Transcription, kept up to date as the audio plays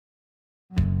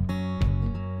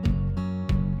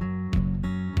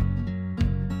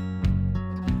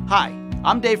Hi,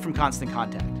 I'm Dave from Constant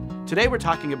Contact. Today we're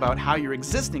talking about how your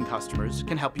existing customers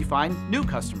can help you find new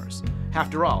customers.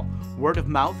 After all, word of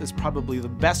mouth is probably the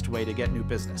best way to get new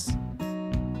business.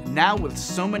 Now with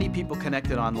so many people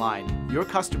connected online, your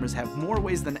customers have more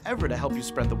ways than ever to help you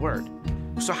spread the word.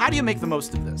 So how do you make the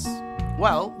most of this?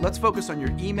 Well, let's focus on your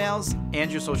emails and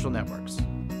your social networks.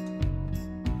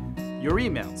 Your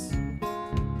emails.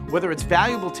 Whether it's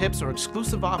valuable tips or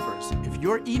exclusive offers, if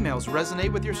your emails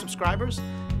resonate with your subscribers,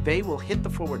 they will hit the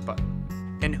forward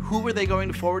button. And who are they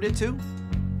going to forward it to?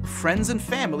 Friends and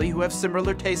family who have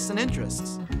similar tastes and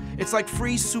interests. It's like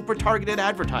free, super targeted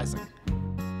advertising.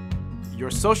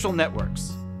 Your social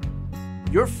networks.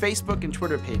 Your Facebook and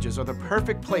Twitter pages are the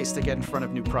perfect place to get in front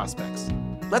of new prospects.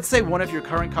 Let's say one of your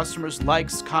current customers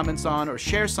likes, comments on, or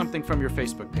shares something from your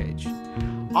Facebook page.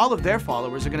 All of their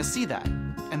followers are going to see that,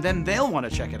 and then they'll want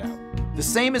to check it out. The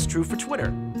same is true for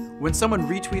Twitter. When someone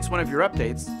retweets one of your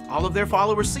updates, all of their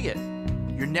followers see it.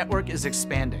 Your network is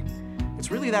expanding.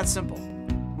 It's really that simple.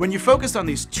 When you focus on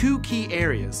these two key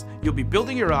areas, you'll be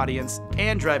building your audience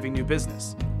and driving new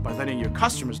business by letting your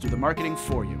customers do the marketing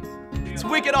for you. It's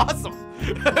wicked awesome!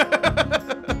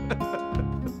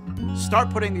 Start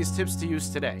putting these tips to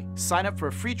use today. Sign up for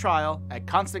a free trial at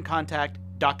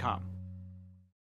ConstantContact.com.